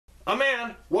A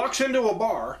man walks into a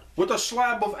bar with a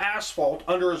slab of asphalt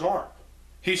under his arm.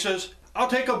 He says, "I'll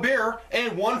take a beer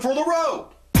and one for the road."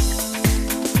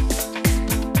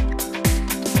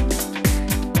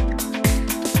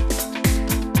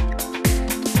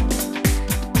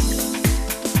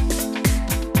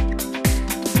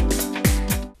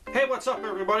 Hey, what's up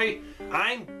everybody?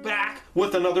 I'm back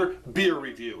with another beer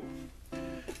review.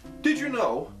 Did you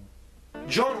know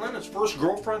John Lennon's first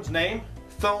girlfriend's name?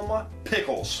 Thelma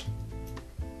Pickles.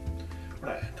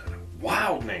 What a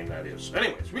wild name that is.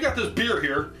 Anyways, we got this beer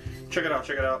here. Check it out,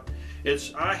 check it out.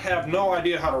 I have no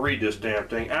idea how to read this damn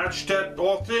thing. Aecht,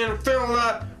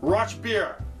 Ochienferla,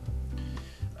 Rachbier.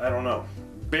 I don't know.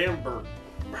 Bamberg.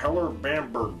 Heller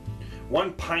Bamberg.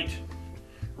 1 pint.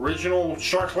 Original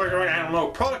shark flavor, I don't know.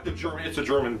 Product of Germany. It's a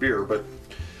German beer, but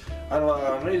I don't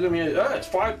know. It's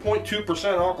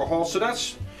 5.2% alcohol, so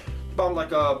that's about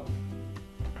like a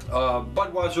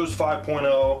Budweiser's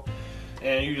 5.0,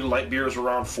 and usually light beers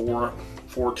around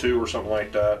 4.2 or something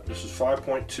like that. This is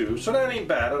 5.2, so that ain't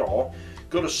bad at all.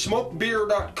 Go to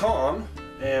smokebeer.com,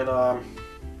 and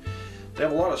they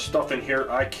have a lot of stuff in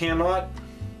here I cannot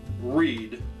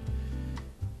read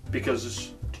because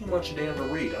it's too much damn to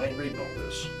read. I ain't reading all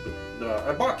this. But,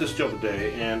 I bought this the other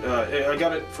day, and I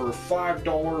got it for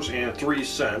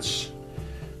 $5.03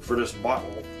 for this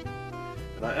bottle.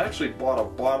 And I actually bought a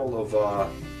bottle of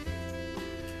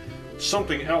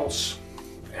something else.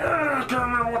 I can't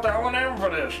remember what the hell the name of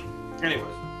it is.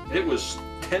 Anyways, it was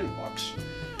 10 bucks.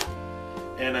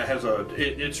 And it has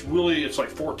it's like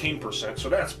 14%, so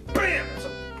that's, bam, that's a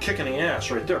kick in the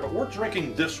ass right there. But we're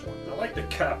drinking this one. I like the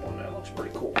cap on that. It looks pretty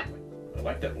cool. I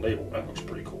like that label. That looks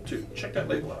pretty cool too. Check that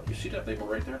label out. You see that label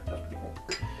right there? That's pretty cool.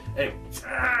 Anyway,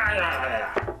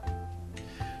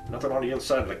 nothing on the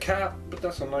inside of the cap, but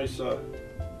that's a nice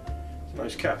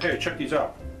cap. Hey, check these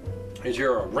out. Here's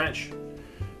your wrench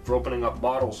for opening up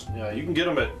bottles. Yeah, you can get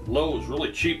them at Lowe's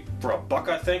really cheap for $1,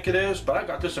 I think it is. But I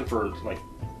got this one for like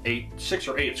 6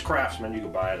 or 8. It's Craftsman. You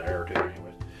can buy it there too.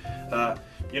 Anyways,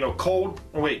 you know, cold.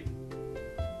 Oh, wait,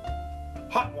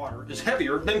 hot water is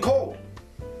heavier than cold.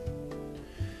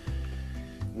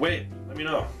 Wait, let me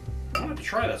know. I'm gonna have to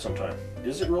try that sometime.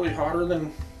 Is it really hotter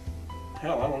than?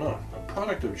 Hell, I don't know. A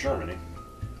product of Germany.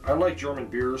 I like German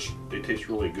beers. They taste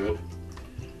really good.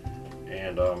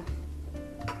 And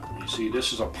you see,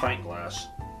 this is a pint glass.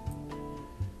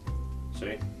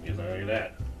 See, look at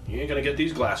that. You ain't gonna get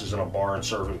these glasses in a bar and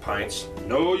serving pints.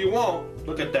 No, you won't.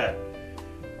 Look at that.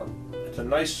 It's a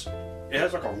nice. It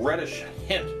has like a reddish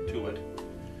hint to it,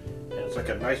 and it's like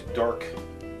a nice dark.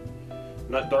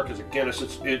 Not dark as a Guinness.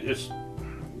 It's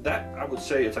that I would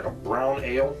say it's like a brown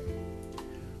ale.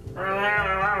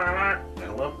 I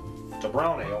don't know. It's a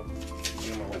brown ale.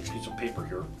 Give me a little piece of paper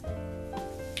here.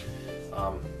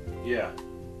 Yeah.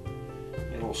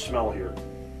 A little smell here.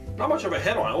 Not much of a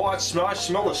head on it. Oh, I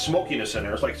smell the smokiness in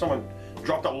there. It's like someone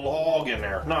dropped a log in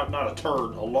there. Not a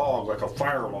turd, a log, like a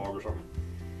fire log or something.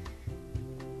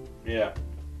 Yeah.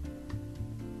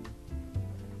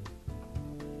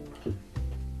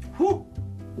 Whew.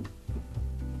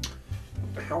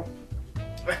 What the hell?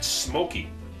 That's smoky.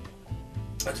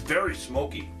 That's very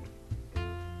smoky.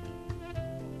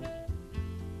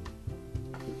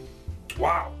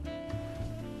 Wow.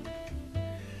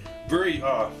 Very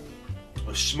a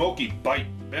smoky bite.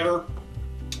 Better.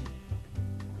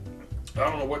 I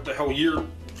don't know what the hell year.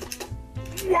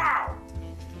 Wow.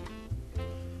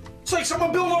 It's like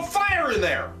someone built a fire in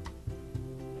there.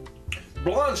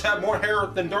 Blondes have more hair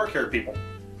than dark-haired people.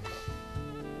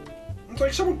 It's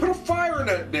like someone put a fire in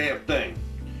that damn thing.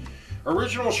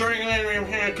 Original showing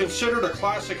considered a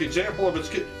classic example of its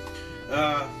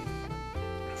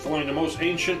following the most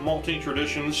ancient malting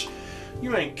traditions.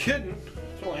 You ain't kidding.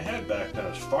 That's all I had back then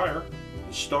is fire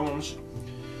and stones.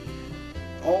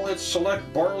 All its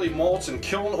select barley malts and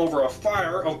kiln over a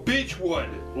fire of beechwood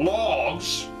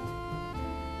logs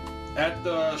at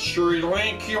the Sri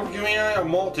Lanka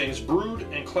maltings, brewed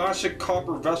in classic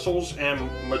copper vessels and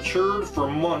matured for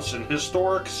months in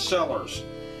historic cellars.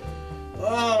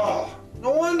 Oh,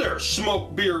 no wonder.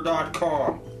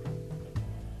 Smokebeer.com.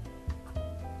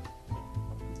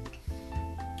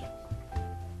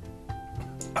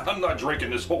 I'm not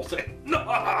drinking this whole thing. No,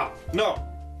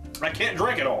 I can't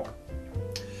drink it all.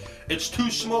 It's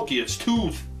too smoky. It's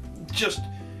too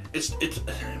it's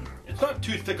not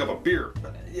too thick of a beer.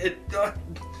 But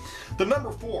the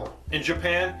number 4 in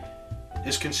Japan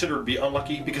is considered to be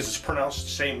unlucky because it's pronounced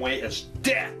the same way as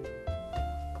death.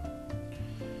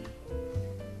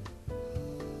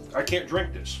 I can't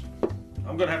drink this.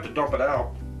 I'm gonna have to dump it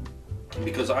out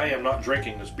because I am not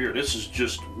drinking this beer. This is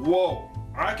just, whoa.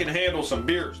 I can handle some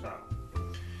beers now.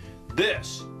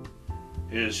 This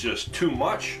is just too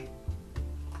much.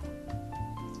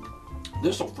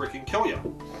 This will freaking kill you.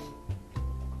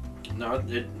 Now,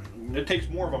 it takes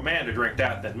more of a man to drink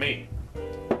that than me.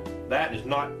 That is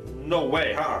not, no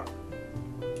way, huh?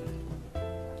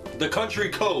 The country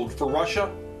code for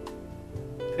Russia,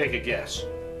 take a guess.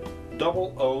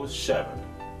 007.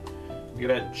 Look at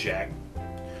that, Jack.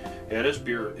 Yeah, this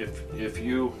beer, if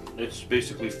you, it's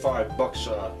basically $5.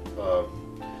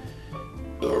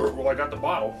 Well, I got the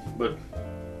bottle, but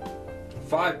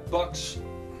 $5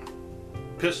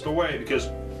 pissed away because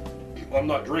I'm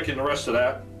not drinking the rest of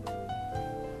that.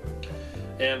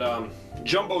 And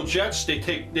jumbo jets,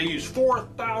 they use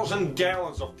 4,000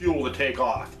 gallons of fuel to take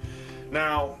off.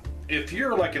 Now, if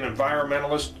you're like an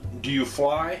environmentalist, do you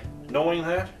fly knowing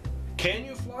that? Can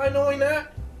you fly knowing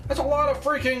that? That's a lot of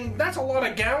freaking, that's a lot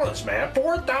of gallons, man.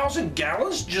 4,000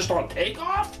 gallons just on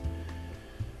takeoff?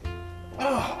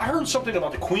 Oh, I heard something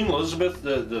about the Queen Elizabeth,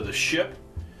 the ship.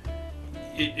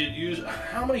 It used,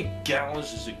 how many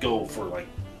gallons does it go for? Like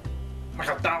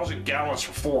 1,000 gallons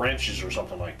for 4 inches or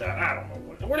something like that. I don't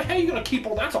know. Where the hell are you going to keep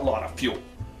all that? That's a lot of fuel.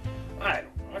 I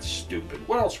don't know. That's stupid.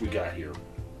 What else we got here?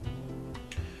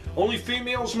 Only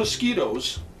female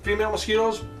mosquitoes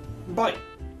bite.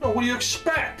 Oh, what do you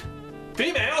expect?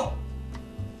 Female?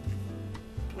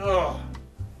 Oh.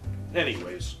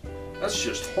 Anyways, that's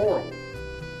just horrible.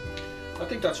 I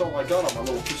think that's all I got on my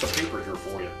little piece of paper here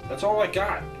for you. That's all I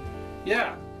got.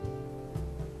 Yeah.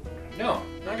 No,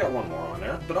 I got one more on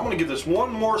there, but I'm going to give this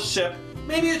one more sip.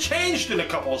 Maybe it changed in a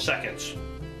couple of seconds.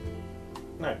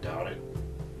 I doubt it.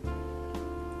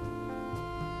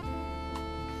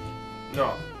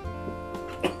 No.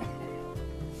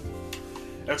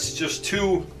 That's just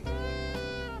too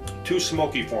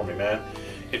smoky for me, man.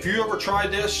 If you ever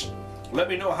tried this, let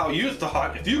me know how you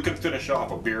thought. If you could finish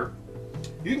off a beer,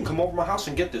 you can come over to my house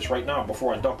and get this right now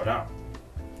before I dump it out.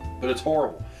 But it's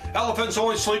horrible. Elephants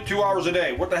only sleep 2 hours a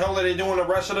day. What the hell are they doing the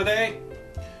rest of the day?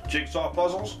 Jigsaw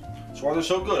puzzles. That's why they're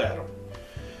so good at them.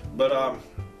 But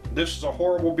this is a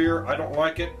horrible beer. I don't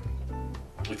like it.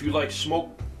 If you like smoke,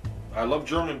 I love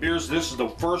German beers. This is the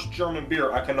first German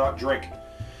beer I cannot drink.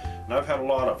 And I've had a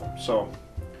lot of them. So,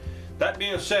 that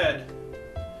being said,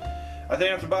 I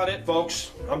think that's about it,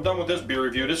 folks. I'm done with this beer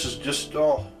review. This is just,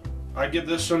 oh, I give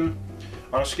this one,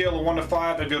 on a scale of 1 to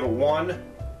 5, I give it a 1.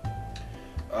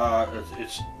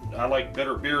 I like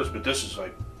bitter beers, but this is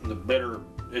like the bitter.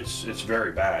 It's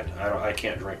very bad. I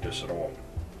can't drink this at all.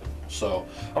 So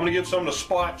I'm gonna give some to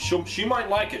Spot. She might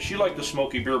like it. She liked the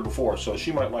smoky beer before, so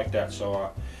she might like that.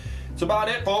 So it's about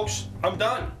it, folks. I'm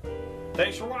done.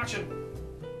 Thanks for watching.